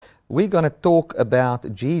we're going to talk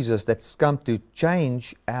about Jesus that's come to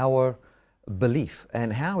change our belief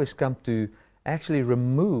and how He's come to actually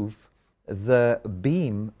remove the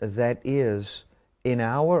beam that is in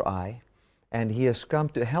our eye, and He has come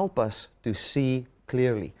to help us to see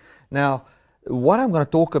clearly. Now, what I'm going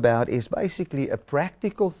to talk about is basically a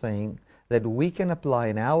practical thing that we can apply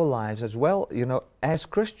in our lives as well, as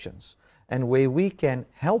Christians, and where we can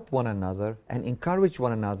help one another and encourage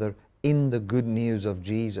one another in the good news of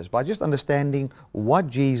Jesus, by just understanding what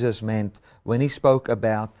Jesus meant when He spoke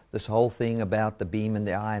about this whole thing about the beam in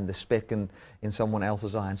the eye and the speck in someone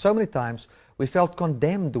else's eye. And so many times we felt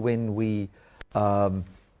condemned when we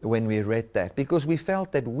read that, because we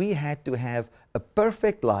felt that we had to have a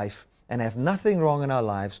perfect life and have nothing wrong in our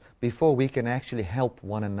lives before we can actually help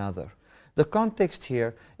one another. The context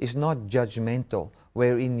here is not judgmental,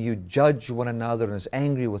 wherein you judge one another and is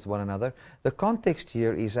angry with one another. The context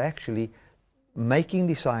here is actually making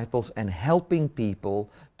disciples and helping people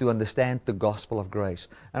to understand the gospel of grace.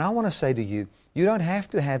 And I want to say to you, you don't have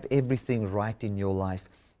to have everything right in your life.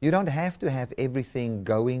 You don't have to have everything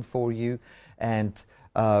going for you and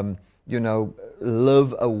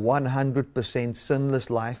live a 100% sinless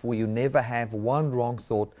life where you never have one wrong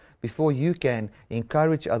thought before you can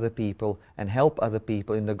encourage other people and help other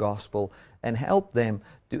people in the gospel and help them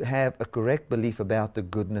to have a correct belief about the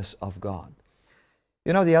goodness of God.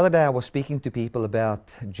 The other day I was speaking to people about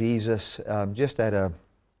Jesus just at a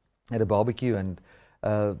barbecue, and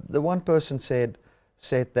the one person said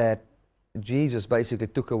that Jesus basically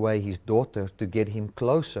took away his daughter to get him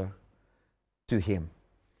closer to Him.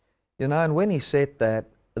 And when he said that,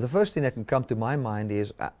 the first thing that can come to my mind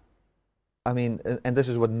is, and this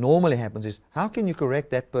is what normally happens, is how can you correct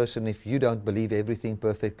that person if you don't believe everything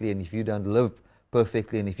perfectly, and if you don't live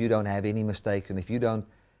perfectly, and if you don't have any mistakes, and if you don't,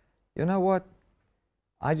 you know what?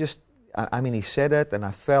 He said it, and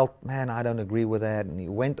I felt, man, I don't agree with that. And he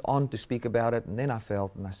went on to speak about it, and then I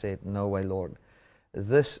felt, and I said, no way, Lord.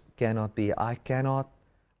 This cannot be. I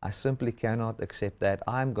simply cannot accept that.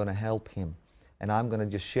 I'm going to help him, and I'm going to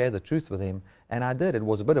just share the truth with him. And I did. It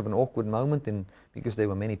was a bit of an awkward moment because there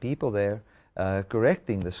were many people there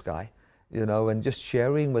correcting this guy, and just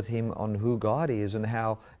sharing with him on who God is and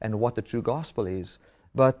how and what the true gospel is.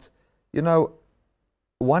 But,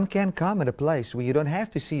 one can come at a place where you don't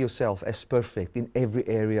have to see yourself as perfect in every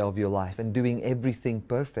area of your life and doing everything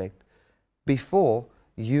perfect before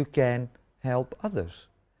you can help others.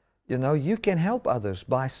 You can help others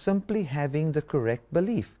by simply having the correct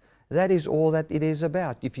belief. That is all that it is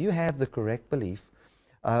about. If you have the correct belief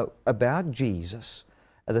about Jesus,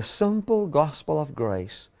 the simple gospel of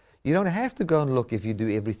grace, you don't have to go and look if you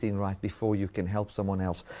do everything right before you can help someone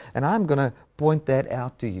else. And I'm going to point that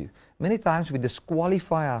out to you. Many times we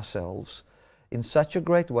disqualify ourselves in such a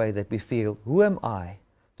great way that we feel, who am I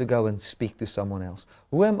to go and speak to someone else?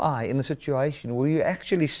 Who am I in a situation where you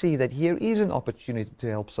actually see that here is an opportunity to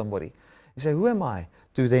help somebody? You say, who am I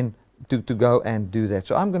to then to go and do that?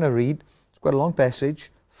 So I'm going to read, it's quite a long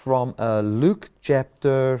passage, from Luke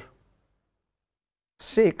chapter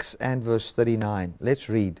 6 and verse 39. Let's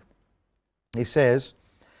read. He says,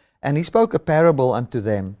 and he spoke a parable unto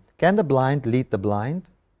them. Can the blind lead the blind?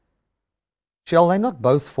 Shall they not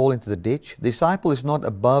both fall into the ditch? The disciple is not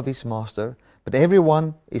above his master, but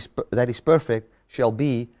everyone that is perfect shall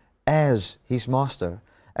be as his master.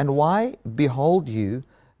 And why behold you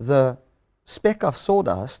the speck of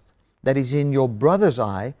sawdust that is in your brother's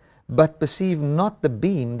eye, but perceive not the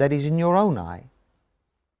beam that is in your own eye?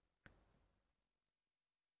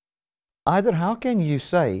 Either how can you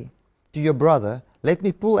say to your brother, let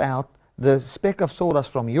me pull out the speck of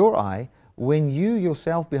sawdust from your eye, when you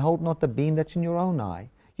yourself behold not the beam that's in your own eye?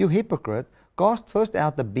 You hypocrite, cast first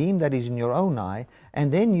out the beam that is in your own eye,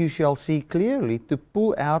 and then you shall see clearly to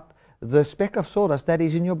pull out the speck of sawdust that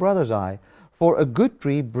is in your brother's eye. For a good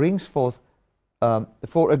tree brings forth,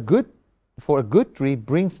 for a good tree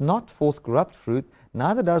brings not forth corrupt fruit,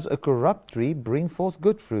 neither does a corrupt tree bring forth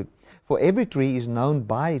good fruit. For every tree is known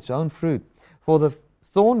by its own fruit. For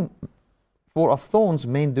of thorns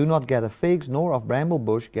men do not gather figs, nor of bramble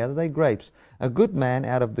bush gather they grapes. A good man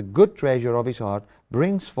out of the good treasure of his heart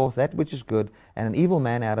brings forth that which is good, and an evil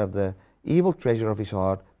man out of the evil treasure of his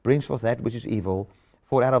heart brings forth that which is evil.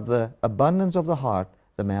 For out of the abundance of the heart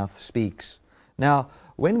the mouth speaks. Now,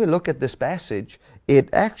 when we look at this passage, it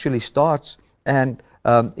actually starts and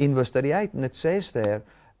in verse 38, and it says there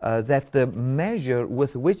that the measure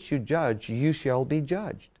with which you judge, you shall be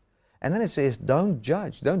judged. And then it says, don't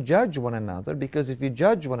judge one another, because if you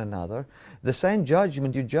judge one another, the same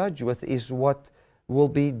judgment you judge with is what will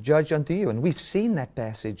be judged unto you. And we've seen that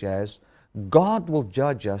passage as God will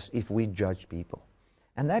judge us if we judge people.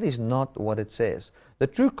 And that is not what it says. The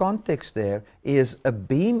true context there is a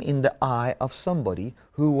beam in the eye of somebody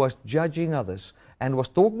who was judging others and was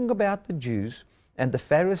talking about the Jews and the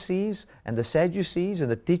Pharisees and the Sadducees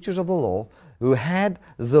and the teachers of the law who had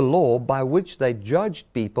the law by which they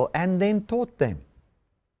judged people and then taught them.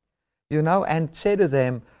 And said to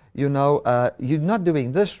them, you're not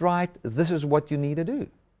doing this right, this is what you need to do.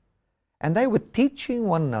 And they were teaching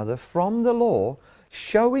one another from the law,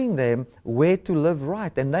 showing them where to live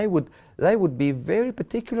right. And they would be very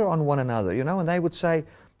particular on one another, and they would say,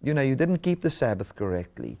 you didn't keep the Sabbath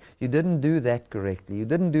correctly. You didn't do that correctly. You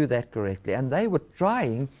didn't do that correctly. And they were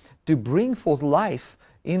trying to bring forth life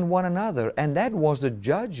in one another. And that was the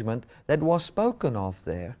judgment that was spoken of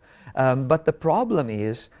there. But the problem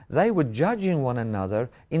is they were judging one another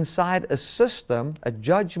inside a system, a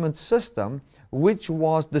judgment system, which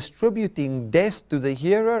was distributing death to the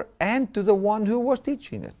hearer and to the one who was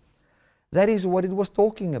teaching it. That is what it was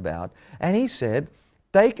talking about. And he said,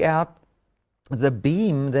 take out the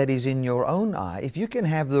beam that is in your own eye. If you can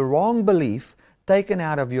have the wrong belief taken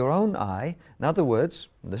out of your own eye, in other words,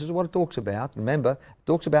 this is what it talks about. Remember, it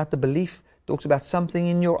talks about the belief, it talks about something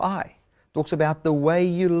in your eye. It talks about the way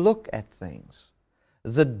you look at things,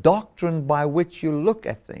 the doctrine by which you look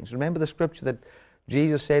at things. Remember the scripture that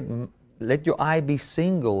Jesus said, let your eye be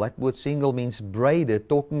single. That word single means braided,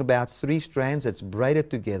 talking about three strands that's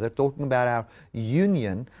braided together, talking about our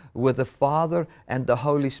union with the Father and the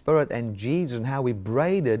Holy Spirit and Jesus and how we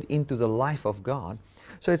braided into the life of God.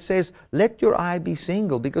 So it says, let your eye be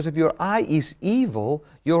single, because if your eye is evil,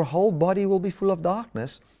 your whole body will be full of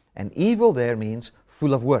darkness. And evil there means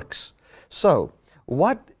full of works. So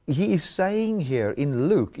what he is saying here in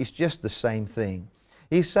Luke is just the same thing.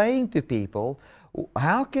 He's saying to people,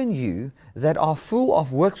 how can you that are full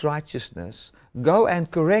of works righteousness go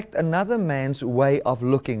and correct another man's way of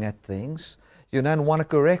looking at things? You don't want to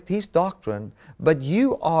correct his doctrine, but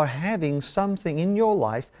you are having something in your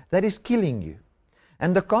life that is killing you.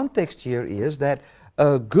 And the context here is that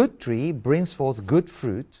a good tree brings forth good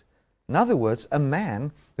fruit. In other words, a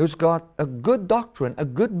man who's got a good doctrine, a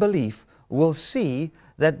good belief, will see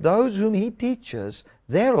that those whom he teaches,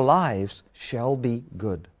 their lives shall be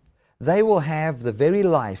good. They will have the very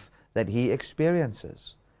life that he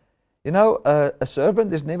experiences. A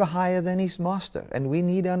servant is never higher than his master, and we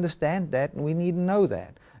need to understand that, and we need to know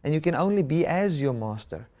that. And you can only be as your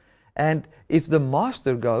master. And if the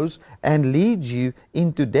master goes and leads you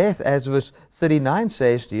into death, as verse 39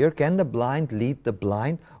 says here, can the blind lead the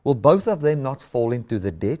blind? Will both of them not fall into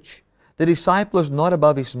the ditch? The disciple is not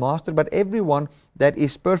above his master, but everyone that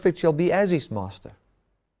is perfect shall be as his master.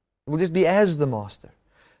 It will just be as the master.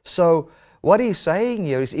 So what he's saying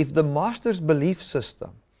here is, if the master's belief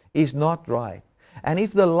system is not right, and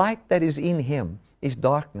if the light that is in him is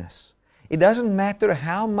darkness, it doesn't matter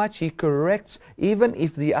how much he corrects, even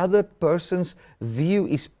if the other person's view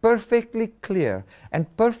is perfectly clear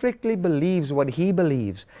and perfectly believes what he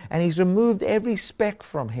believes, and he's removed every speck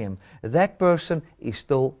from him, that person is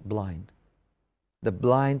still blind. The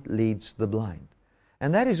blind leads the blind.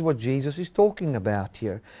 And that is what Jesus is talking about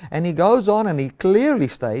here. And he goes on and he clearly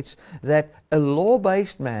states that a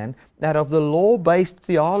law-based man, out of the law-based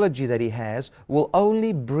theology that he has, will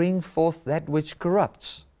only bring forth that which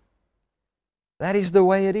corrupts. That is the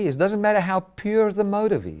way it is. Doesn't matter how pure the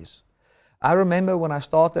motive is. I remember when I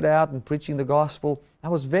started out in preaching the gospel, I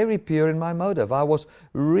was very pure in my motive. I was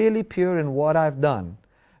really pure in what I've done.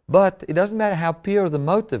 But it doesn't matter how pure the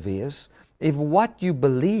motive is, if what you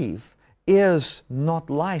believe is not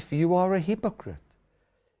life, you are a hypocrite.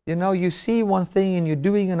 You see one thing and you're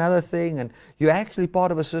doing another thing, and you're actually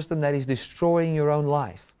part of a system that is destroying your own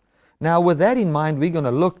life. Now, with that in mind, we're going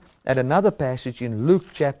to look at another passage in Luke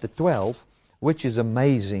chapter 12, which is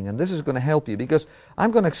amazing. And this is going to help you, because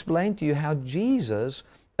I'm going to explain to you how Jesus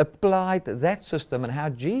applied that system and how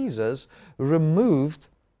Jesus removed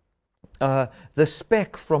the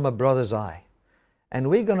speck from a brother's eye. And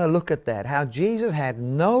we're going to look at that, how Jesus had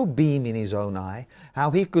no beam in his own eye,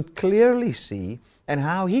 how he could clearly see, and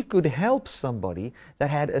how he could help somebody that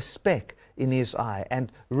had a speck in his eye and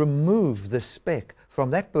remove the speck from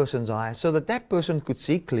that person's eye so that that person could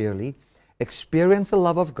see clearly, experience the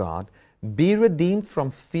love of God, be redeemed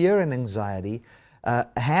from fear and anxiety,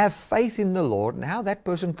 have faith in the Lord, and how that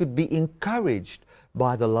person could be encouraged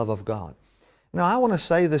by the love of God. Now, I want to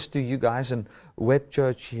say this to you guys in Web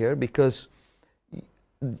Church here, because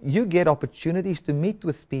you get opportunities to meet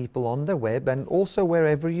with people on the web and also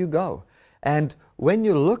wherever you go. And when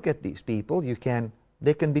you look at these people,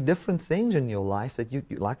 there can be different things in your life that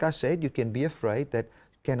like I said, you can be afraid that,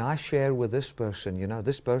 can I share with this person?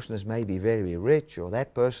 This person is maybe very rich, or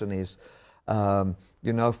that person is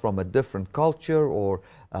you know, from a different culture, or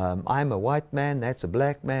I'm a white man, that's a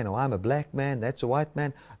black man, or I'm a black man, that's a white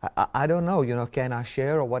man. I don't know, you know, can I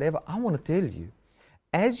share or whatever? I want to tell you,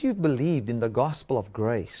 as you've believed in the gospel of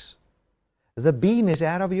grace, the beam is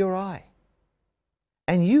out of your eye.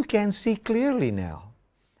 And you can see clearly now.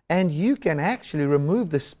 And you can actually remove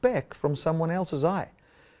the speck from someone else's eye.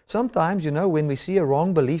 Sometimes, you know, when we see a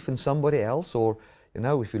wrong belief in somebody else, or, you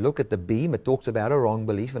know, if you look at the beam, it talks about a wrong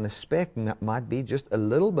belief, and a speck might be just a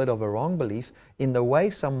little bit of a wrong belief in the way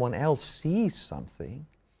someone else sees something.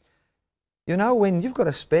 You know, when you've got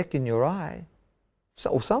a speck in your eye,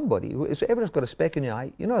 or somebody, whoever has got a speck in your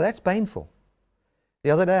eye, you know, that's painful.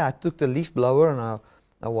 The other day I took the leaf blower, and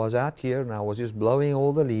I was out here, and I was just blowing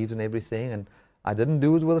all the leaves and everything, and I didn't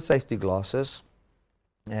do it with the safety glasses,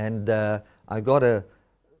 and I got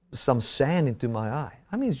some sand into my eye.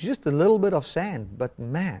 I mean, it's just a little bit of sand, but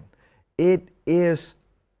man, it is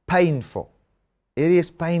painful. It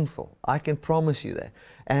is painful. I can promise you that.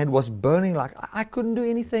 And it was burning like I couldn't do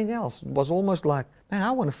anything else. It was almost like, man,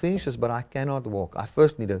 I want to finish this, but I cannot walk. I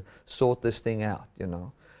first need to sort this thing out, you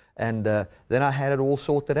know. And then I had it all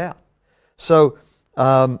sorted out. So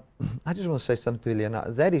I just want to say something to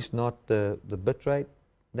Eliana. That is not the bit rate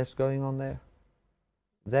that's going on there.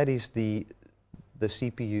 That is the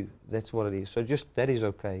CPU. That's what it is. So just that is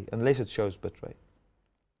okay, unless it shows bit rate.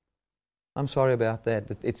 I'm sorry about that.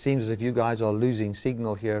 It seems as if you guys are losing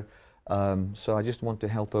signal here. So I just want to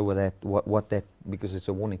help her with that, because it's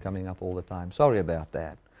a warning coming up all the time. Sorry about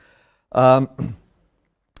that.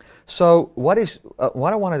 So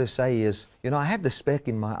what I wanted to say is, you know, I had the speck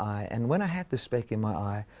in my eye, and when I had the speck in my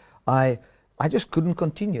eye, I just couldn't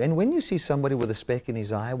continue. And when you see somebody with a speck in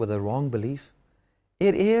his eye with a wrong belief,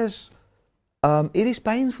 it is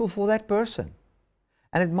painful for that person.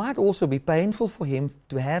 And it might also be painful for him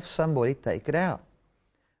to have somebody take it out.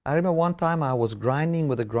 I remember one time I was grinding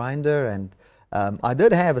with a grinder, and I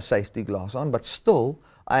did have a safety glass on, but still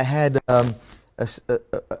I had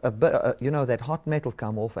you know, that hot metal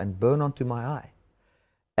come off and burn onto my eye.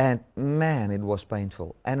 And man, it was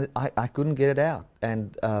painful. And I couldn't get it out.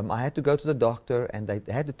 And I had to go to the doctor, and they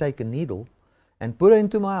had to take a needle and put it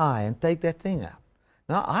into my eye and take that thing out.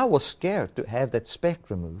 Now, I was scared to have that speck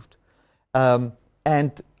removed.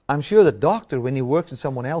 And I'm sure the doctor, when he works in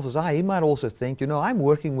someone else's eye, he might also think, you know, I'm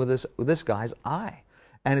working with this guy's eye.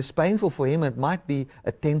 And it's painful for him, and it might be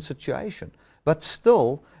a tense situation. But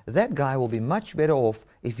still, that guy will be much better off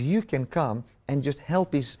if you can come and just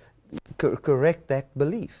help correct that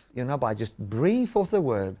belief, you know, by just bringing forth the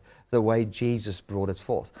word the way Jesus brought it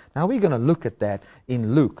forth. Now we're going to look at that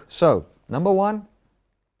in Luke. So, number one,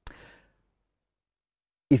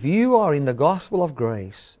 if you are in the gospel of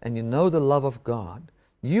grace and you know the love of God,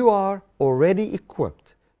 you are already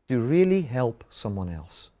equipped to really help someone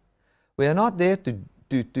else. We are not there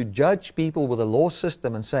to judge people with a law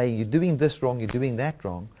system and say, you're doing this wrong, you're doing that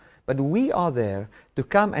wrong. But we are there to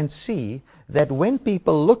come and see that when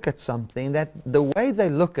people look at something, that the way they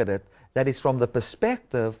look at it, that is from the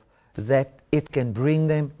perspective that it can bring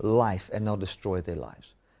them life and not destroy their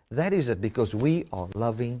lives. That is it, because we are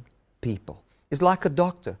loving people. It's like a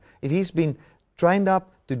doctor. If he's been trained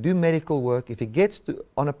up to do medical work, if he gets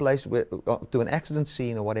on a place to an accident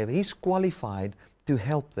scene or whatever, he's qualified to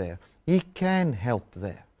help there. He can help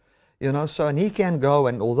there. You know, so, and he can go,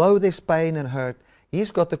 and although there's pain and hurt, he's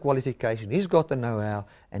got the qualification, he's got the know-how,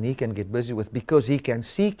 and he can get busy with, because he can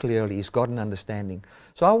see clearly, he's got an understanding.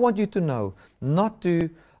 So I want you to know, not to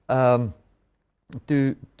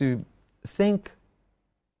think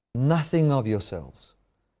nothing of yourselves.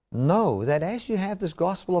 Know that as you have this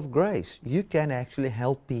gospel of grace, you can actually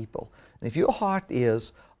help people. And if your heart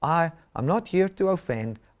is, I'm not here to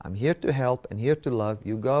offend, I'm here to help and here to love,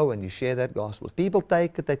 you go and you share that gospel. If people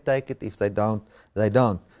take it, they take it. If they don't, they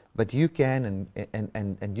don't. But you can,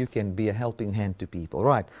 and you can be a helping hand to people.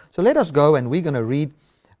 Right. So let us go, and we're going to read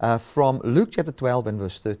from Luke chapter 12 and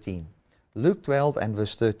verse 13. Luke 12 and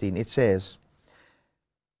verse 13. It says,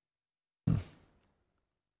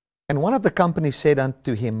 "And one of the company said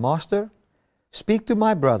unto him, Master, speak to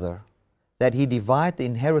my brother, that he divide the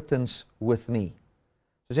inheritance with me.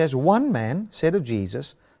 It says, one man said to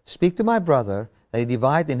Jesus, Speak to my brother, that he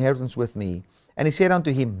divide the inheritance with me. And he said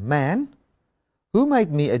unto him, Man, who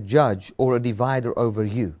made me a judge or a divider over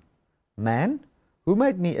you? Man, who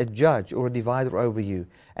made me a judge or a divider over you?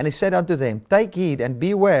 And he said unto them, Take heed and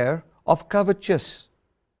beware of covetousness,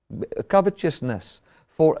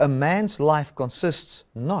 for a man's life consists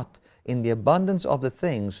not in the abundance of the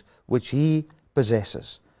things which he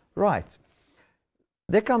possesses." Right.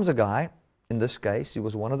 There comes a guy, in this case, he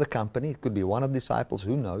was one of the company, it could be one of the disciples,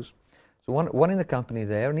 who knows. So one in the company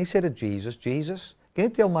there, and he said to Jesus, Jesus, can you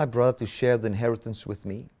tell my brother to share the inheritance with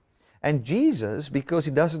me? And Jesus, because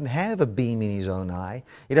he doesn't have a beam in his own eye,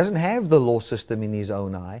 he doesn't have the law system in his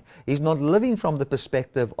own eye, he's not living from the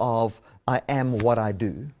perspective of, I am what I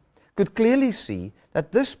do, could clearly see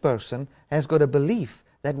that this person has got a belief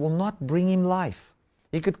that will not bring him life.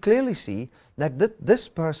 He could clearly see that this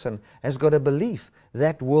person has got a belief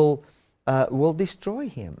that will destroy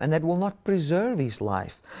him and that will not preserve his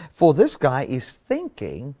life. For this guy is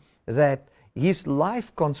thinking that his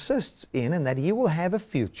life consists in and that he will have a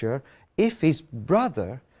future if his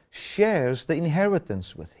brother shares the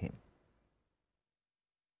inheritance with him.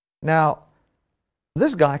 Now,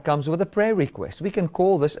 this guy comes with a prayer request. We can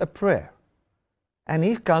call this a prayer. And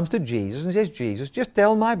he comes to Jesus and says, Jesus, just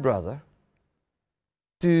tell my brother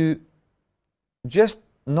to just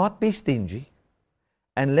not be stingy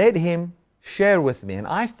and let him share with me. And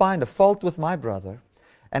I find a fault with my brother,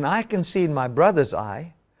 and I can see in my brother's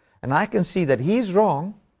eye, and I can see that he's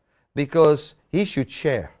wrong because he should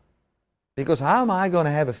share. Because how am I going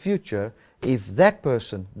to have a future if that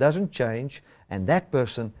person doesn't change and that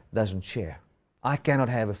person doesn't share? I cannot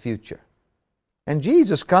have a future. And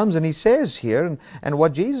Jesus comes and he says here, and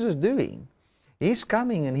what Jesus is doing, he's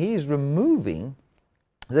coming and he is removing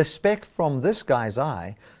the speck from this guy's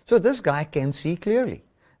eye so this guy can see clearly.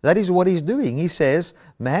 That is what he's doing. He says,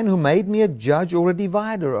 man who made me a judge or a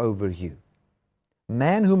divider over you.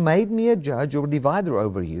 Man who made me a judge or a divider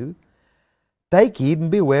over you, take heed and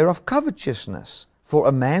beware of covetousness, for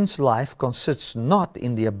a man's life consists not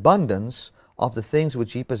in the abundance of the things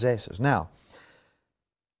which he possesses. Now,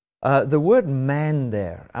 the word man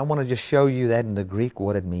there, I want to just show you that in the Greek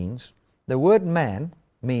what it means. The word man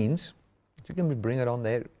means, if you can bring it on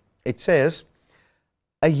there, it says,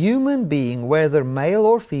 a human being, whether male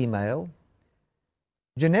or female,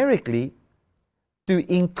 generically,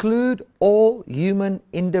 to include all human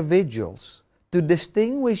individuals, to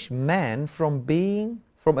distinguish man from beings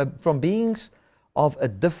of a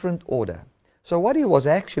different order. So what he was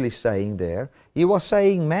actually saying there, he was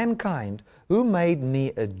saying, mankind, who made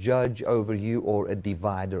me a judge over you or a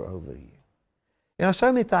divider over you? You know,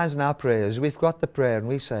 so many times in our prayers, we've got the prayer and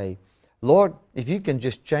we say, Lord, if you can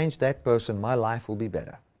just change that person, my life will be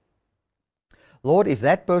better. Lord, if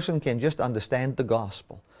that person can just understand the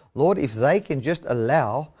gospel. Lord, if they can just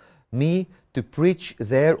allow me to preach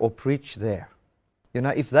there or preach there. You know,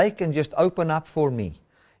 if they can just open up for me,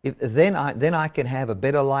 then I can have a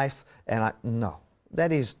better life. And no,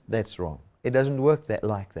 that's wrong. It doesn't work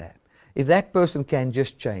like that. If that person can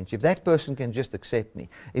just change, if that person can just accept me,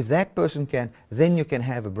 if that person can, then you can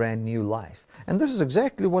have a brand new life. And this is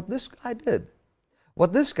exactly what this guy did.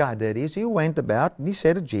 What this guy did is he went about and he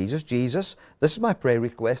said to Jesus, Jesus, this is my prayer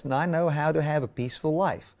request and I know how to have a peaceful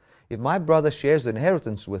life. If my brother shares the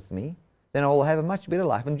inheritance with me, then I will have a much better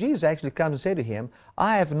life. And Jesus actually comes and said to him,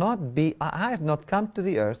 I have not come to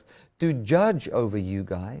the earth to judge over you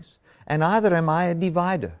guys, and neither am I a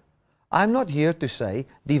divider. I'm not here to say,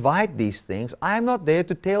 divide these things. I'm not there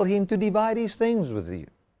to tell him to divide these things with you.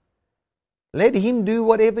 Let him do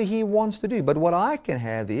whatever he wants to do. But what I can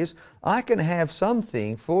have is, I can have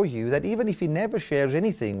something for you that even if he never shares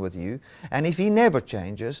anything with you, and if he never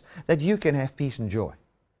changes, that you can have peace and joy.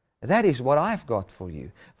 That is what I've got for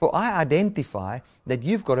you. For I identify that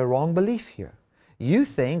you've got a wrong belief here. You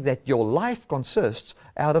think that your life consists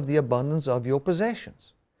out of the abundance of your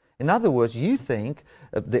possessions. In other words, you think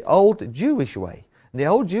the old Jewish way. The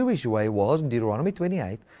old Jewish way was, in Deuteronomy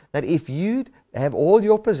 28, that if you have all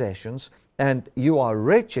your possessions and you are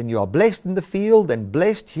rich and you are blessed in the field and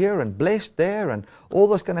blessed here and blessed there and all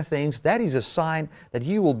those kind of things, that is a sign that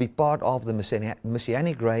you will be part of the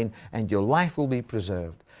Messianic reign and your life will be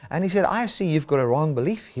preserved. And he said, I see you've got a wrong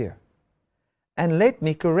belief here. And let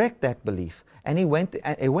me correct that belief. And he went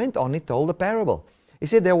on, he told a parable. He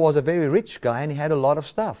said there was a very rich guy and he had a lot of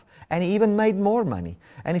stuff. And he even made more money.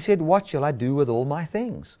 And he said, what shall I do with all my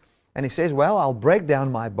things? And he says, well, I'll break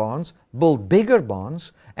down my barns, build bigger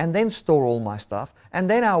barns, and then store all my stuff. And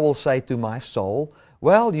then I will say to my soul,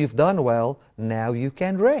 well, you've done well, now you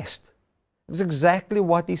can rest. It's exactly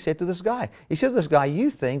what he said to this guy. He said to this guy, you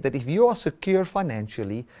think that if you are secure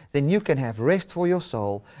financially, then you can have rest for your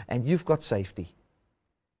soul and you've got safety.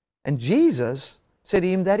 And Jesus said to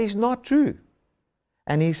him, that is not true.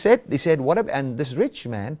 And he said, and this rich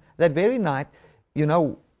man, that very night, you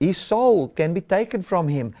know, his soul can be taken from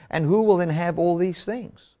him, and who will then have all these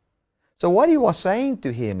things? So what he was saying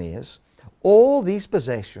to him is, all these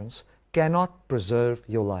possessions cannot preserve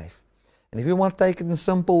your life. And if you want to take it in a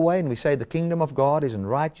simple way, and we say the kingdom of God is in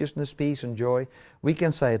righteousness, peace, and joy, we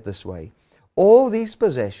can say it this way. All these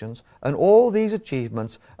possessions, and all these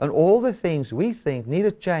achievements, and all the things we think need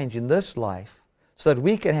a change in this life, so that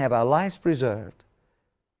we can have our lives preserved,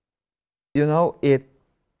 you know, it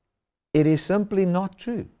is simply not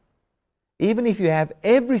true. Even if you have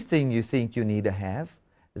everything you think you need to have,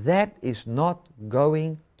 that is not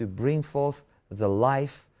going to bring forth the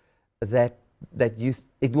life that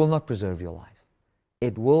it will not preserve your life.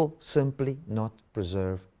 It will simply not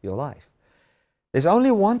preserve your life. There's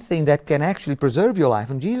only one thing that can actually preserve your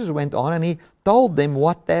life. And Jesus went on and He told them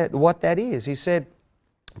what that is. He said,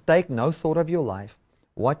 take no thought of your life,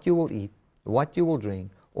 what you will eat, what you will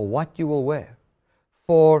drink, or what you will wear.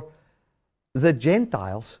 For the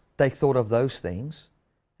Gentiles take thought of those things,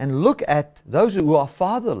 and look at those who are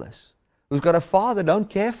fatherless, who's got a father, don't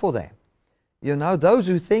care for them. You know, those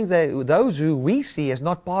who think that, those who we see as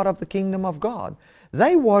not part of the kingdom of God,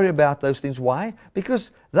 they worry about those things. Why?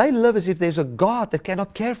 Because they live as if there's a God that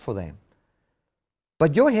cannot care for them.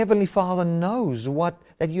 But your Heavenly Father knows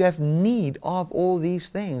that you have need of all these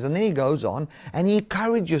things. And then He goes on and He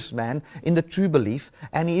encourages man in the true belief,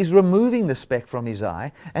 and He is removing the speck from his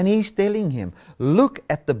eye, and He's telling him, look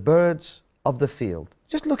at the birds of the field.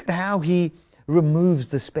 Just look at how He removes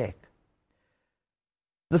the speck.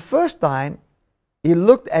 The first time He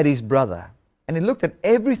looked at his brother, and He looked at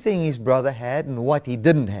everything his brother had and what he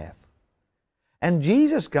didn't have. And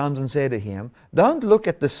Jesus comes and said to him, don't look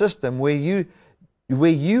at the system where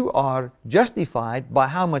you are justified by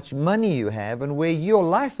how much money you have and where your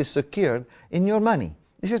life is secured in your money.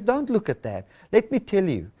 He says, don't look at that. Let me tell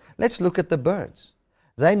you, let's look at the birds.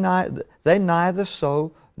 They neither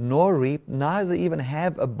sow nor reap, neither even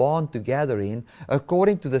have a barn to gather in.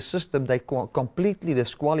 According to the system, they completely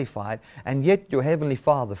disqualified, and yet your Heavenly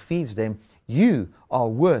Father feeds them. You are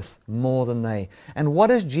worth more than they. And what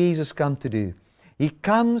does Jesus come to do? He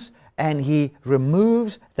comes and He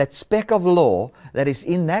removes that speck of law that is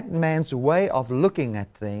in that man's way of looking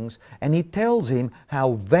at things, and He tells him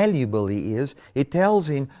how valuable he is. He tells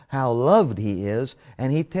him how loved he is,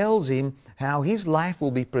 and He tells him how his life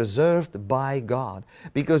will be preserved by God.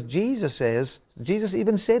 Because Jesus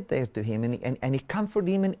even said there to him, and He comforted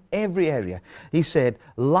him in every area. He said,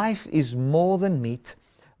 life is more than meat.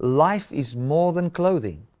 Life is more than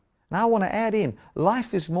clothing. Now I want to add in,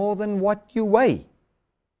 life is more than what you weigh.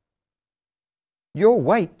 Your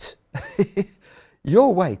weight,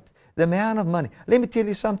 your weight, the amount of money. Let me tell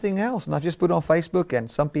you something else, and I've just put it on Facebook, and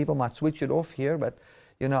some people might switch it off here, but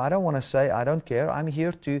you know, I don't want to say I don't care. I'm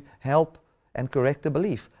here to help and correct the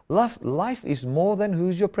belief. Life is more than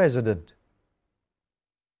who's your president.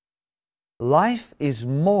 Life is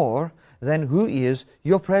more than who is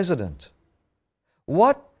your president.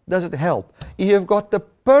 What does it help? You've got the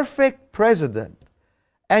perfect president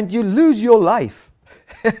and you lose your life.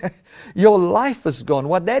 Your life is gone.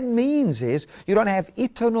 What that means is you don't have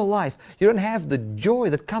eternal life. You don't have the joy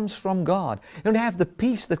that comes from God. You don't have the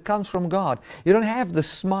peace that comes from God. You don't have the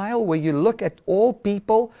smile where you look at all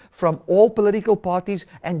people from all political parties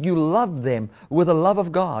and you love them with the love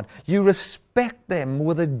of God. You respect them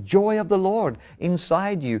with the joy of the Lord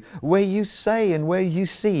inside you, where you say and where you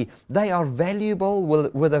see they are valuable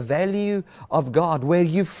with the value of God, where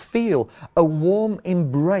you feel a warm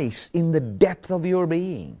embrace in the depth of your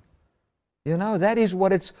being. You know, that is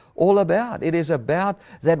what it's all about. It is about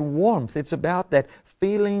that warmth. It's about that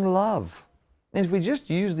feeling love. And if we just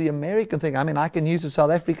use the American thing, I mean, I can use the South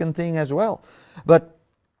African thing as well. But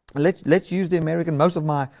let's use the American. Most of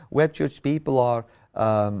my web church people are,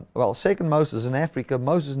 well, second most is in Africa,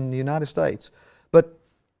 most is in the United States. But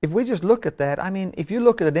if we just look at that, I mean, if you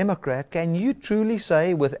look at a Democrat, can you truly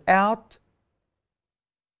say without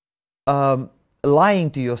lying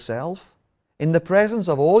to yourself, in the presence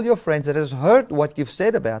of all your friends that has heard what you've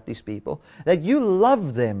said about these people, that you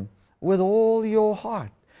love them with all your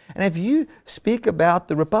heart? And if you speak about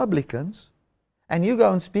the Republicans, and you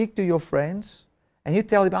go and speak to your friends, and you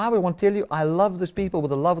tell them, I want to tell you, I love these people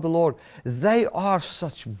with the love of the Lord. They are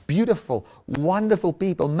such beautiful, wonderful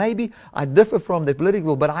people. Maybe I differ from their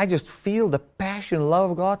political, but I just feel the passion,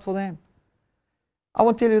 love of God for them. I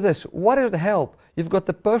want to tell you this, what does it help? You've got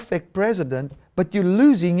the perfect president, but you're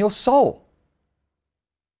losing your soul.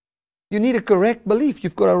 You need a correct belief.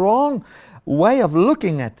 You've got a wrong way of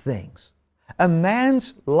looking at things. A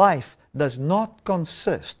man's life does not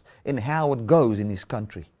consist in how it goes in his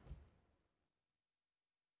country.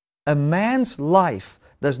 A man's life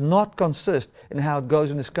does not consist in how it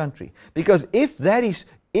goes in his country. Because if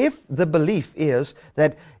the belief is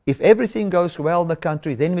that if everything goes well in the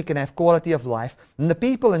country, then we can have quality of life, then the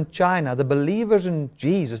people in China, the believers in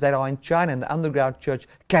Jesus that are in China in the underground church,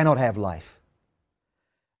 cannot have life.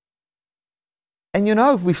 And you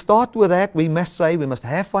know, if we start with that, we must say we must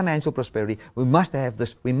have financial prosperity, we must have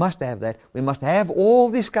this, we must have that, we must have all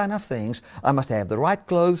these kind of things. I must have the right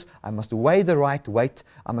clothes, I must weigh the right weight,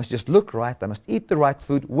 I must just look right, I must eat the right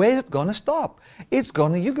food. Where's it going to stop? You're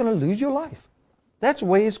going to lose your life. That's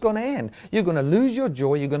where it's going to end. You're going to lose your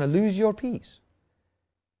joy, you're going to lose your peace.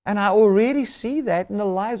 And I already see that in the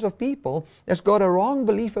lives of people that's got a wrong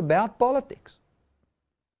belief about politics.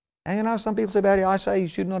 And you know, some people say about it, I say you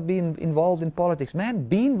should not be involved in politics. Man,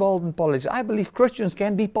 be involved in politics. I believe Christians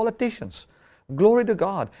can be politicians. Glory to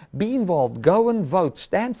God. Be involved. Go and vote.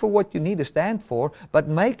 Stand for what you need to stand for, but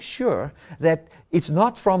make sure that it's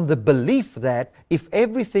not from the belief that if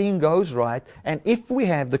everything goes right, and if we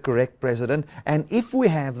have the correct president, and if we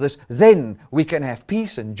have this, then we can have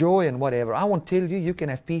peace and joy and whatever. I want to tell you, you can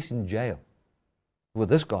have peace in jail with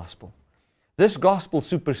this gospel. This gospel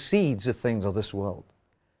supersedes the things of this world.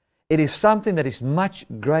 It is something that is much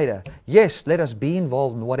greater. Yes, let us be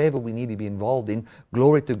involved in whatever we need to be involved in.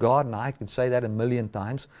 Glory to God, and I can say that a million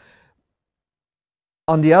times.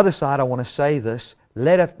 On the other side, I want to say this.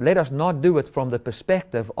 Let us not do it from the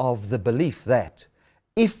perspective of the belief that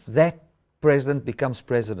if that president becomes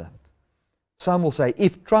president, some will say,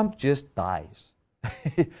 if Trump just dies,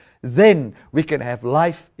 then we can have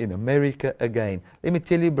life in America again. Let me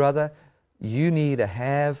tell you, brother, you need to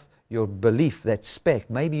have your belief, that speck.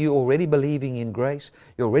 Maybe you're already believing in grace,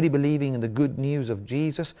 you're already believing in the good news of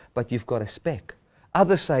Jesus, but you've got a speck.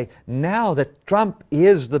 Others say, now that Trump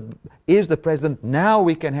is the president, now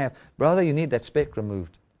we can have. Brother, you need that speck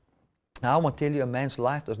removed. Now I want to tell you, a man's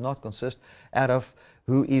life does not consist out of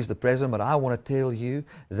who is the president, but I want to tell you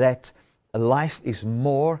that life is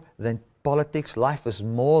more than politics. Life is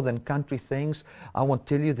more than country things. I want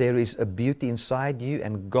to tell you, there is a beauty inside you,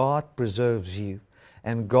 and God preserves you.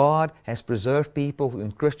 And God has preserved people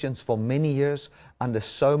and Christians for many years under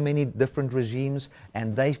so many different regimes,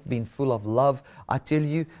 and they've been full of love. I tell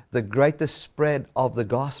you, the greatest spread of the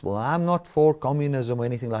gospel, I'm not for communism or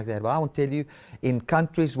anything like that, but I want to tell you, in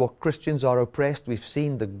countries where Christians are oppressed, we've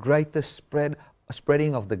seen the greatest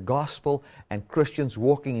spreading of the gospel, and Christians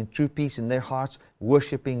walking in true peace in their hearts,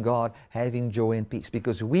 worshiping God, having joy and peace,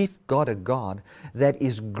 because we've got a God that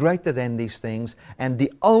is greater than these things, and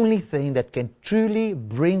the only thing that can truly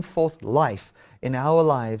bring forth life in our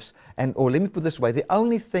lives, or let me put it this way, the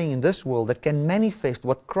only thing in this world that can manifest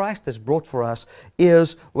what Christ has brought for us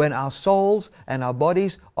is when our souls and our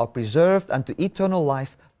bodies are preserved unto eternal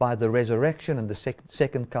life by the resurrection and the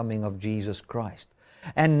second coming of Jesus Christ.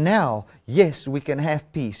 And now, yes, we can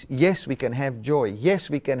have peace. Yes, we can have joy. Yes,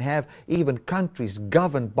 we can have even countries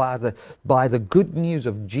governed by the good news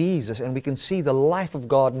of Jesus, and we can see the life of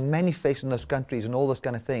God manifest in those countries and all those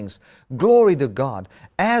kind of things. Glory to God.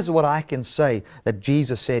 As what I can say that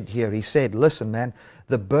Jesus said here, He said, listen, man,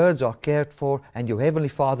 the birds are cared for, and your Heavenly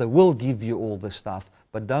Father will give you all this stuff.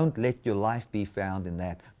 But don't let your life be found in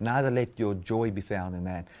that. Neither let your joy be found in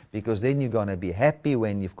that. Because then you're going to be happy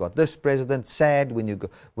when you've got this president, sad when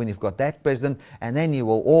you've got that president, and then you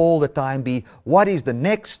will all the time be, what is the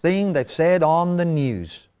next thing they've said on the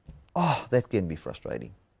news? Oh, that can be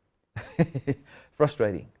frustrating.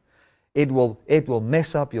 Frustrating. It will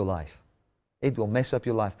mess up your life. It will mess up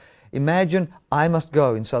your life. Imagine I must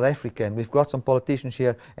go in South Africa, and we've got some politicians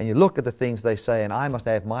here, and you look at the things they say, and I must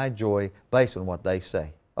have my joy based on what they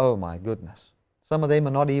say. Oh my goodness. Some of them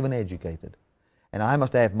are not even educated. And I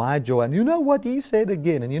must have my joy, and you know what he said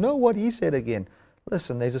again, and you know what he said again.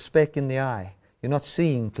 Listen, there's a speck in the eye. You're not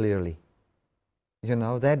seeing clearly. You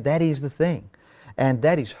know, that is the thing. And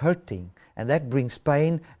that is hurting. And that brings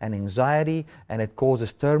pain and anxiety, and it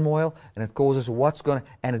causes turmoil, and it causes what's going to,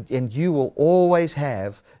 and you will always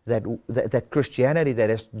have that Christianity that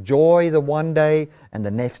is joy the one day and the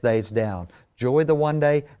next day it's down. Joy the one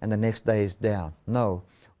day and the next day is down. No,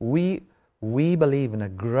 we believe in a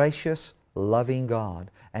gracious, loving God,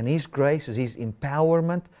 and His grace is His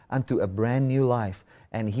empowerment unto a brand new life,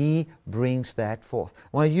 and He brings that forth.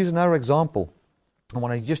 I want to use another example. I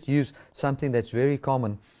want to just use something that's very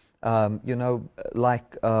common. You know,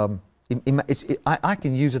 like I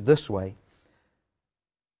can use it this way.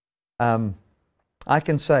 I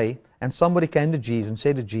can say, and somebody came to Jesus and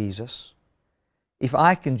said to Jesus, if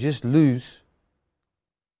I can just lose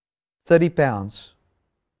 30 pounds,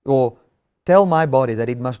 or tell my body that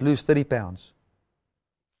it must lose 30 pounds,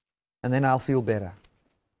 and then I'll feel better.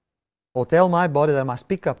 Or tell my body that I must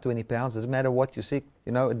pick up 20 pounds, doesn't matter what you seek,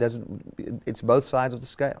 you know, it's both sides of the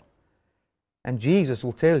scale. And Jesus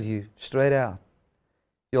will tell you straight out,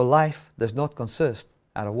 your life does not consist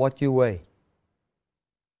out of what you weigh.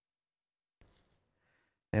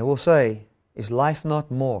 And we'll say, is life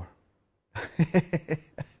not more?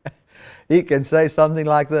 he can say something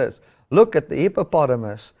like this: look at the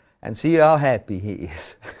hippopotamus and see how happy he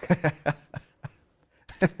is.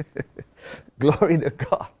 Glory to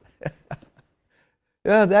God.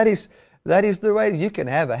 That is the way you can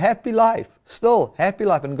have a happy life, still happy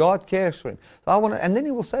life, and God cares for him. So and then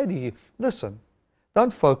he will say to you, listen,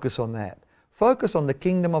 don't focus on that. Focus on the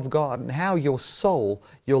kingdom of God and how your soul,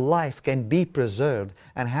 your life can be preserved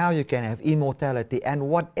and how you can have immortality, and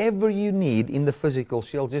whatever you need in the physical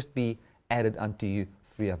shall just be added unto you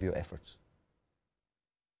free of your efforts.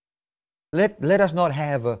 Let us not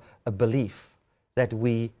have a belief that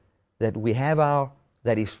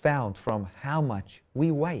that is found from how much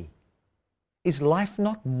we weigh. Is life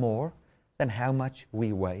not more than how much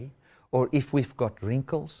we weigh, or if we've got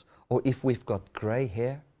wrinkles, or if we've got gray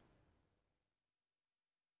hair?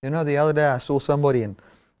 The other day I saw somebody, and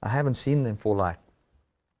I haven't seen them for like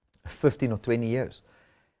 15 or 20 years.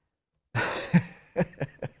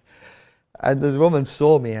 And this woman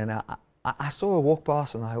saw me, and I saw her walk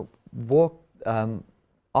past, and I walked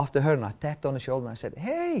after her, and I tapped on her shoulder, and I said,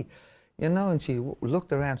 hey, and she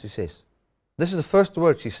looked around. She says, this is the first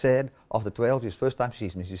word she said after 12 years, first time she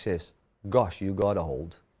sees me. She says, gosh, you got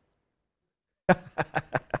old.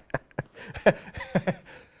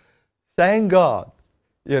 Thank God,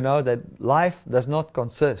 that life does not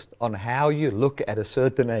consist on how you look at a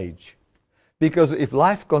certain age. Because if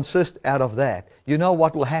life consists out of that, you know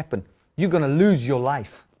what will happen? You're going to lose your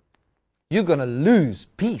life. You're going to lose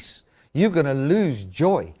peace. You're going to lose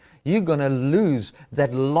joy. You're going to lose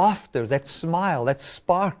that laughter, that smile, that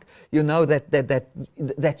spark,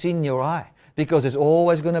 that's in your eye. Because it's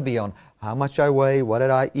always going to be on how much I weigh, what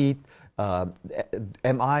did I eat,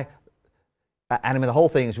 am I... And the whole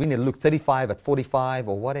thing is we need to look 35 at 45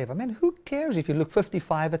 or whatever. Man, who cares if you look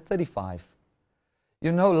 55 at 35?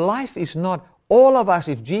 Life is not, all of us,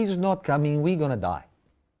 if Jesus is not coming, we're going to die.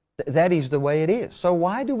 That is the way it is. So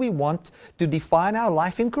why do we want to define our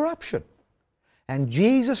life in corruption? And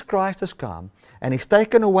Jesus Christ has come and He's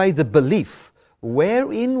taken away the belief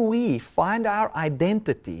wherein we find our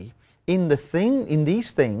identity in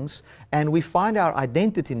these things, and we find our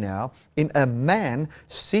identity now in a man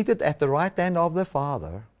seated at the right hand of the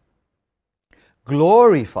Father,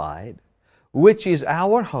 glorified, which is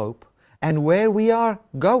our hope, and where we are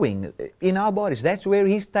going in our bodies. That's where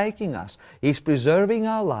He's taking us. He's preserving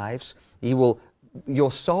our lives.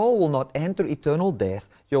 Your soul will not enter eternal death.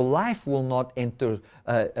 Your life will not enter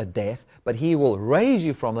death, but He will raise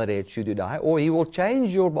you from the dead should you die, or He will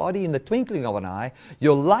change your body in the twinkling of an eye.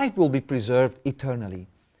 Your life will be preserved eternally.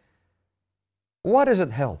 What does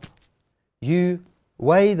it help? You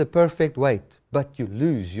weigh the perfect weight, but you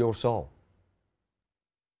lose your soul.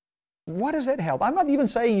 What does that help? I'm not even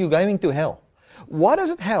saying you're going to hell. What does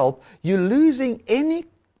it help? You're losing any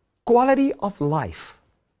quality of life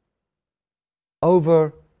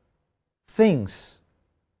over things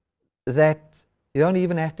that you don't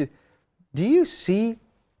even have to. Do you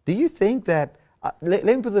think that, let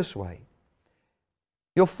me put it this way,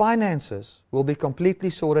 your finances will be completely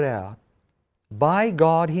sorted out by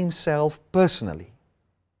God Himself personally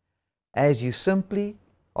as you simply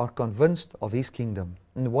are convinced of His kingdom.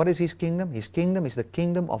 And what is His kingdom? His kingdom is the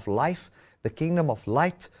kingdom of life, the kingdom of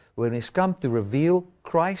light, where He's come to reveal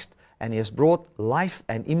Christ, and He has brought life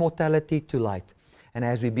and immortality to light. And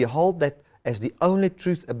as we behold that as the only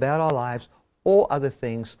truth about our lives, all other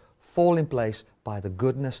things fall in place by the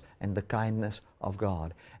goodness and the kindness of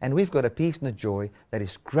God. And we've got a peace and a joy that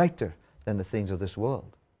is greater than the things of this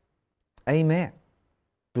world. Amen.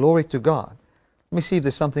 Glory to God. Let me see if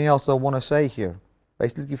there's something else I want to say here.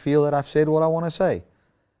 Basically, you feel that I've said what I want to say.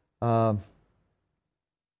 The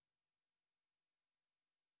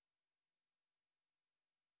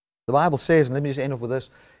Bible says, and let me just end off with this,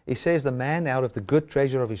 it says the man out of the good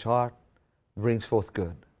treasure of his heart brings forth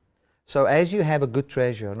good. So as you have a good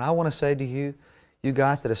treasure, and I want to say to you, you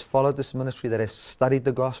guys that has followed this ministry, that has studied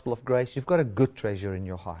the gospel of grace, you've got a good treasure in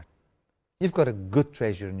your heart. You've got a good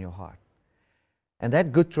treasure in your heart. And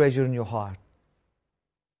that good treasure in your heart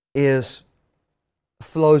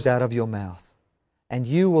flows out of your mouth. And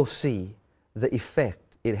you will see the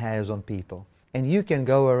effect it has on people. And you can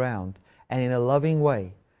go around and in a loving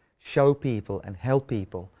way show people and help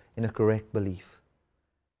people in a correct belief.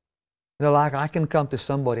 Like I can come to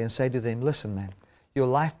somebody and say to them, listen man, your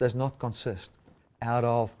life does not consist out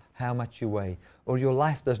of how much you weigh, or your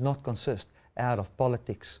life does not consist out of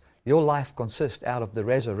politics. Your life consists out of the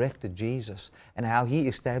resurrected Jesus and how He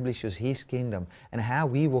establishes His kingdom and how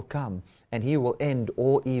we will come and He will end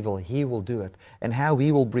all evil. He will do it. And how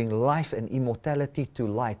He will bring life and immortality to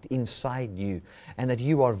light inside you, and that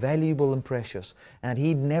you are valuable and precious, and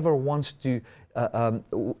He never wants to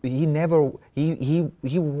he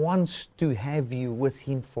wants to have you with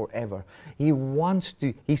Him forever. He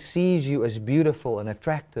sees you as beautiful and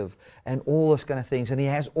attractive and all those kind of things, and He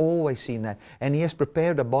has always seen that, and He has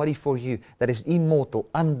prepared a body for you that is immortal,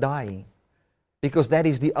 undying, because that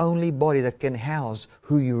is the only body that can house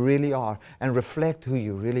who you really are and reflect who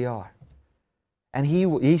you really are. And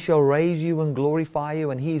He shall raise you and glorify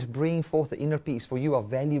you, and He is bringing forth the inner peace, for you are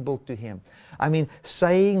valuable to Him. I mean,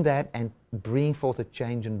 saying that and bringing forth a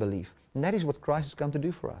change in belief. And that is what Christ has come to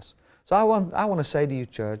do for us. So I want to say to you,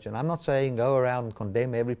 church, and I'm not saying go around and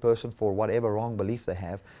condemn every person for whatever wrong belief they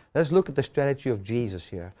have. Let's look at the strategy of Jesus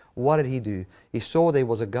here. What did He do? He saw there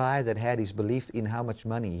was a guy that had his belief in how much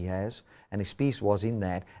money he has, and his peace was in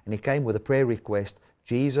that, and he came with a prayer request.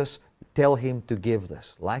 Jesus, tell him to give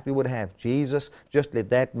this. Like we would have, Jesus, just let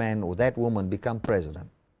that man or that woman become president.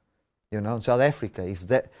 You know, in South Africa, if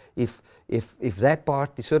that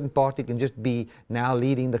party, certain party can just be now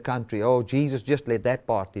leading the country, oh, Jesus, just let that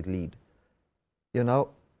party lead. You know,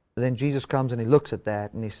 then Jesus comes and He looks at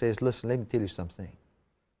that and He says, listen, let me tell you something.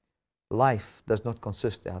 Life does not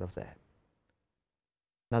consist out of that.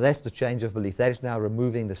 Now that's the change of belief. That is now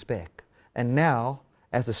removing the speck. And now,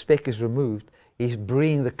 as the speck is removed, He's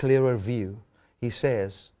bringing the clearer view. He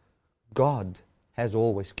says, God has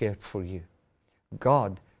always cared for you.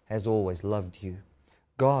 God has always loved you.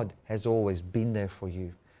 God has always been there for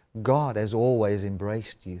you. God has always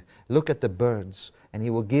embraced you. Look at the birds, and He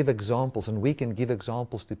will give examples, and we can give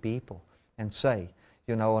examples to people and say,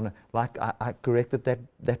 you know, like I corrected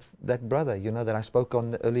that brother, you know, that I spoke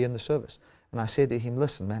on earlier in the service. And I said to him,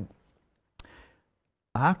 listen, man,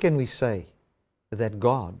 how can we say that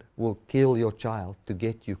God will kill your child to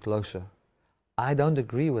get you closer? I don't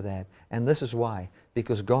agree with that. And this is why.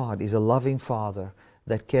 Because God is a loving Father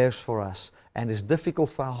that cares for us, and it's difficult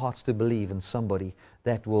for our hearts to believe in somebody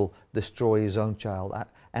that will destroy his own child.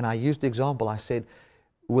 And I used the example, I said,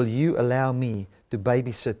 will you allow me to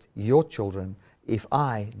babysit your children if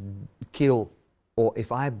I kill, or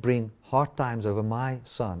if I bring hard times over my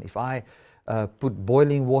son, if I put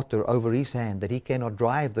boiling water over his hand that he cannot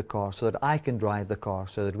drive the car so that I can drive the car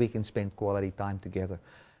so that we can spend quality time together?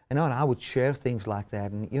 And I would share things like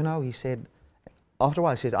that. And you know, he said, after a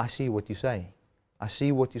while, he said, I see what you're saying. I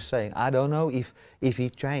see what you're saying. I don't know if he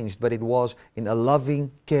changed, but it was in a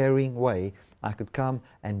loving, caring way. I could come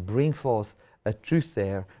and bring forth a truth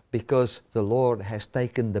there, because the Lord has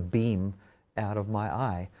taken the beam out of my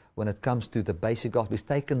eye when it comes to the basic gospel. He's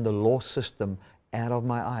taken the law system out of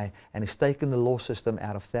my eye, and He's taken the law system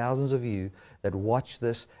out of thousands of you that watch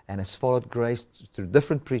this and has followed grace through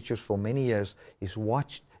different preachers for many years. He's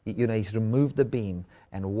watched, you know, He's removed the beam,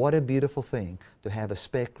 and what a beautiful thing to have a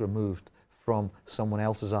speck removed from someone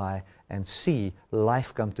else's eye and see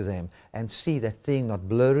life come to them, and see that thing not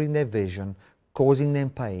blurring their vision, causing them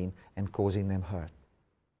pain and causing them hurt.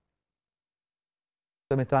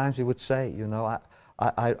 So many times we would say, you know,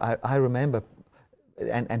 I remember,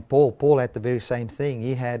 and Paul had the very same thing.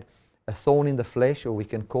 He had a thorn in the flesh, or we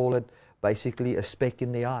can call it basically a speck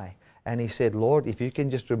in the eye. And he said, Lord, if you can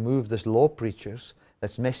just remove this law preachers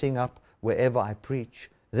that's messing up wherever I preach,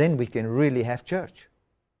 then we can really have church.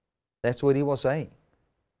 That's what he was saying.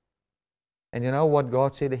 And you know what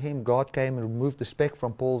God said to him? God came and removed the speck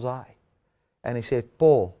from Paul's eye. And He said,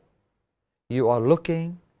 Paul, you are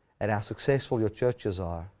looking at how successful your churches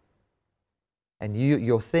are. And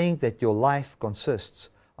you think that your life consists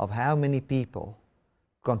of how many people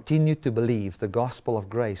continue to believe the gospel of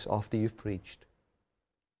grace after you've preached.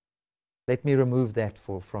 Let me remove that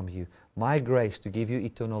from you. My grace to give you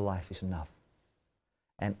eternal life is enough.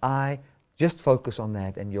 And I just focus on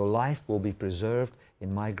that, and your life will be preserved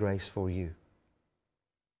in my grace for you.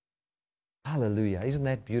 Hallelujah. Isn't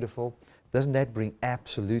that beautiful? Doesn't that bring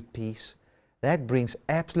absolute peace? That brings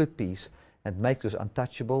absolute peace and makes us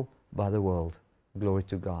untouchable by the world. Glory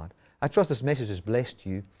to God. I trust this message has blessed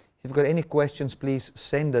you. If you've got any questions, please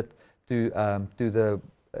send it to the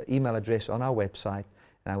email address on our website,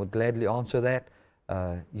 and I would gladly answer that.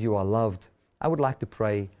 You are loved. I would like to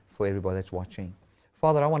pray for everybody that's watching.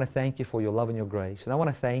 Father, I want to thank You for Your love and Your grace, and I want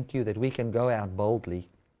to thank You that we can go out boldly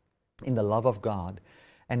in the love of God,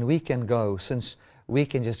 and we can go, since we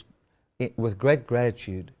can just, with great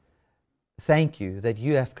gratitude, thank You that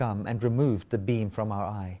You have come and removed the beam from our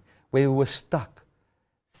eye, where we were stuck.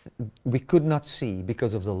 We could not see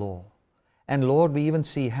because of the law. And Lord, we even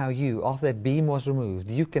see how You, after that beam was removed,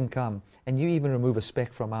 You can come and You even remove a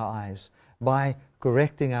speck from our eyes by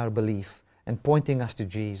correcting our belief and pointing us to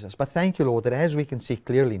Jesus. But thank you, Lord, that as we can see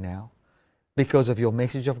clearly now, because of your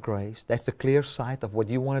message of grace, that's the clear sight of what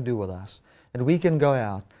you want to do with us, that we can go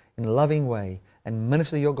out in a loving way and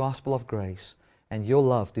minister your gospel of grace and your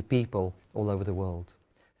love to people all over the world.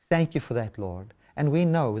 Thank you for that, Lord. And we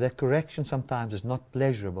know that correction sometimes is not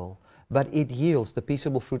pleasurable, but it yields the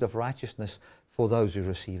peaceable fruit of righteousness for those who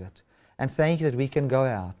receive it. And thank you that we can go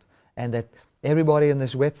out and that everybody in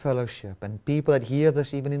this web fellowship and people that hear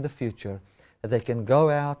this even in the future, that they can go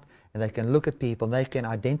out and they can look at people and they can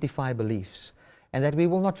identify beliefs, and that we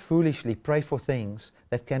will not foolishly pray for things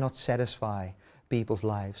that cannot satisfy people's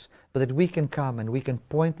lives, but that we can come and we can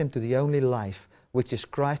point them to the only life, which is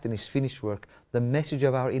Christ and His finished work, the message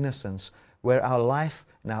of our innocence, where our life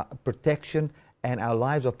and our protection and our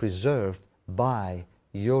lives are preserved by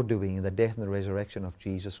your doing in the death and the resurrection of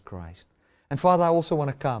Jesus Christ. And Father, I also want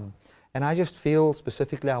to come, and I just feel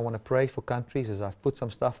specifically I want to pray for countries, as I've put some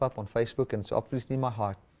stuff up on Facebook, and it's obviously in my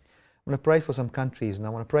heart. I want to pray for some countries, and I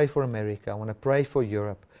want to pray for America. I want to pray for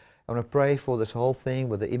Europe. I want to pray for this whole thing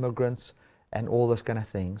with the immigrants and all those kind of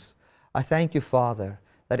things. I thank you, Father,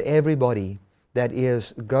 that everybody that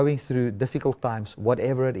is going through difficult times,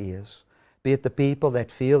 whatever it is, be it the people that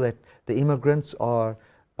feel that the immigrants are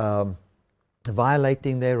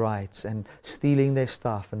violating their rights and stealing their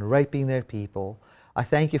stuff and raping their people, I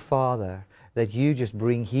thank you, Father, that you just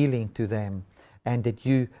bring healing to them and that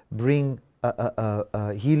you bring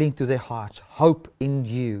healing to their hearts, hope in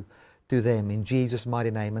you to them in Jesus' mighty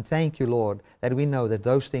name. And thank you, Lord, that we know that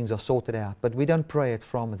those things are sorted out, but we don't pray it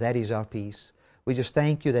from that is our peace. We just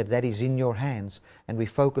thank you that that is in your hands, and we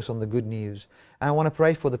focus on the good news. And I want to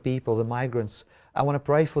pray for the people, the migrants. I want to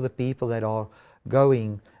pray for the people that are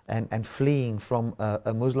going and fleeing from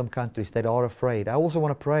Muslim countries that are afraid. I also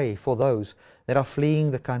want to pray for those that are fleeing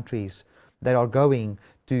the countries, that are going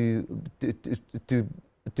to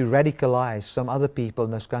radicalize some other people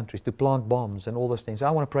in those countries, to plant bombs and all those things. I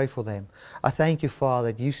want to pray for them. I thank you,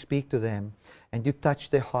 Father, that you speak to them and you touch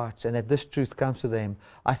their hearts and that this truth comes to them.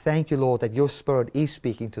 I thank you, Lord, that your Spirit is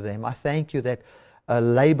speaking to them. I thank you that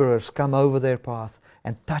laborers come over their path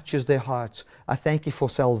and touches their hearts. I thank you for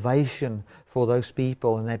salvation for those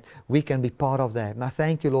people and that we can be part of that. And I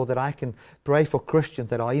thank you, Lord, that I can pray for Christians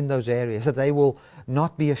that are in those areas, that they will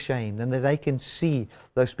not be ashamed and that they can see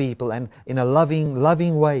those people and in a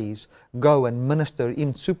loving ways go and minister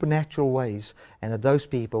in supernatural ways, and that those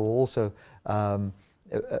people will also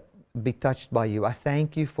be touched by you. I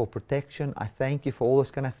thank you for protection. I thank you for all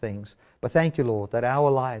those kind of things. But thank you, Lord, that our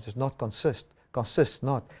lives does not consists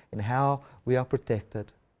not in how we are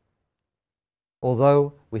protected.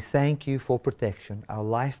 Although we thank you for protection, our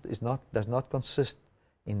life does not consist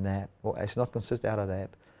in that, or does not consist out of that.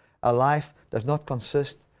 Our life does not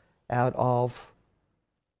consist out of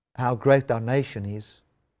how great our nation is.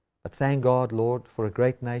 But thank God, Lord, for a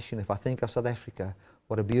great nation. If I think of South Africa,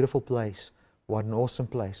 what a beautiful place, what an awesome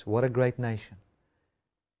place, what a great nation,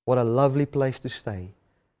 what a lovely place to stay.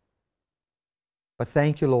 But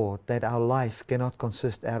thank you, Lord, that our life cannot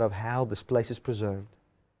consist out of how this place is preserved.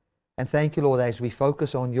 And thank you, Lord, as we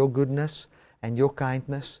focus on your goodness and your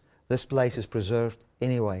kindness, this place is preserved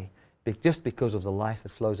anyway, just because of the life that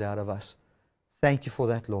flows out of us. Thank you for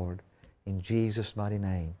that, Lord, in Jesus' mighty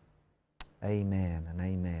name. Amen and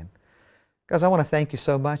amen. Guys, I want to thank you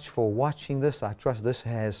so much for watching this. I trust this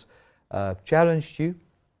has challenged you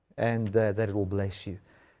and that it will bless you.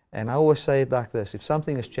 And I always say it like this: if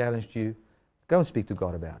something has challenged you, go and speak to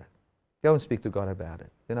God about it. Go and speak to God about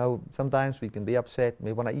it. You know, sometimes we can be upset.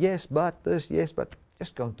 We want to, yes, but this, yes, but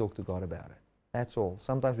just go and talk to God about it. That's all.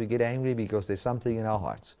 Sometimes we get angry because there's something in our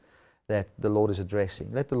hearts that the Lord is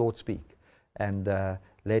addressing. Let the Lord speak and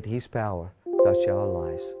let His power touch our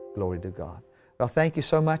lives. Glory to God. Well, thank you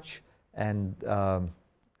so much, and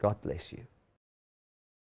God bless you.